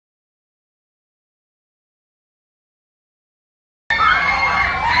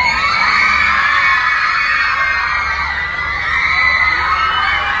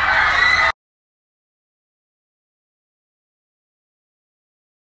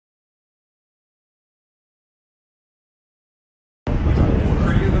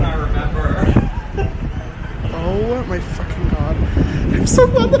so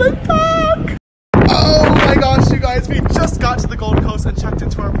glad that I'm back. Oh my gosh, you guys, we just got to the Gold Coast and checked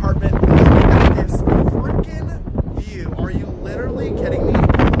into our apartment. Look at this freaking view. Are you literally kidding me?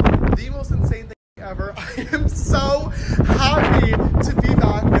 The most insane thing ever. I am so happy to be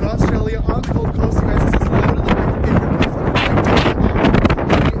back in Australia on the Gold Coast. You guys, this is literally my favorite place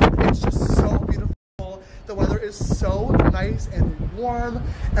I've ever been. It's just so beautiful. The weather is so nice and warm.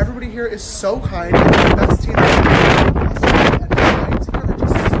 Everybody here is so kind. It's the best team I've ever been in Australia, and the vibes here are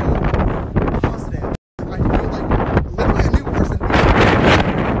just so positive. I feel like literally a new person.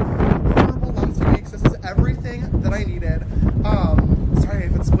 Horrible last few weeks. This is everything that I needed. Sorry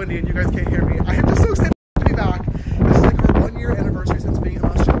if it's windy and you guys can't hear me. I am just so excited to be back. This is like our 1-year anniversary since being in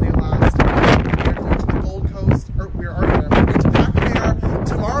Australia last. We're going to the Gold Coast, or we are there. We're going to back there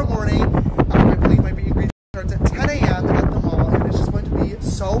tomorrow morning. I believe my meet and greet starts at 10 a.m. at the mall, and it's just going to be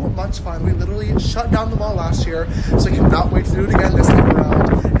so much fun. We literally shut down the mall last year, so I cannot wait to do it again this time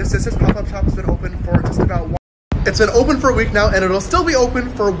around. The Sisters pop-up shop has been open for just about It's been open for a week now, and it'll still be open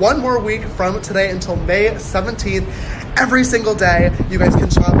for 1 more week from today until May 17th. Every single day, you guys can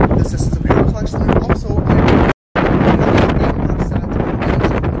shop the Sisters apparel collection, and also so you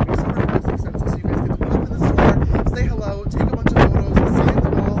guys get to pop in the store, say hello, take a bunch of photos, sign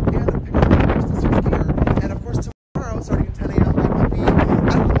them all, and pick up your Sisters gear. And of course, tomorrow, starting at 10 a.m., I will be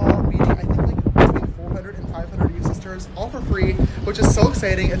at the mall meeting, I think, like between 400 and 500 of you sisters, all for free, which is so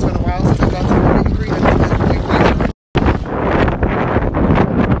exciting. It's been a while since I've gone to a meet and greet.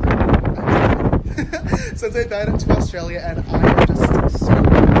 Since I've been to Australia, and I am just so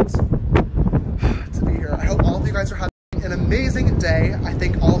glad to be here. I hope all of you guys are having an amazing day. I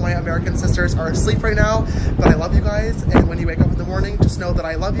think all of my American sisters are asleep right now, but I love you guys, and when you wake up in the morning, just know that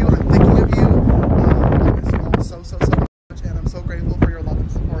I love you and I'm thinking of you. I miss you all so much, and I'm so grateful for your love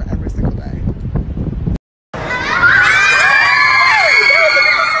and support every single day.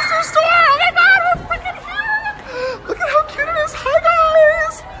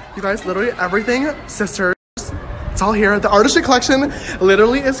 You guys, literally everything Sisters, it's all here. The artistry collection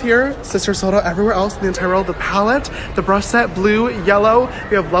literally is here. Sisters sold out everywhere else in the entire world. The palette, the brush set, blue, yellow.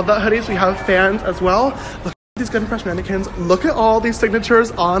 We have Love That hoodies. We have fans as well. Look at these Good and Fresh mannequins. Look at all these signatures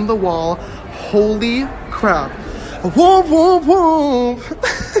on the wall. Holy crap. Whoop, whoop, whoop.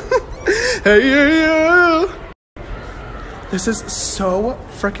 Hey, yeah. This is so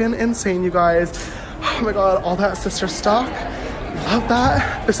freaking insane, you guys. Oh my God, all that Sister stock. Love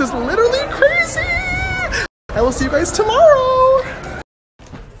that. This is literally crazy. I will see you guys tomorrow.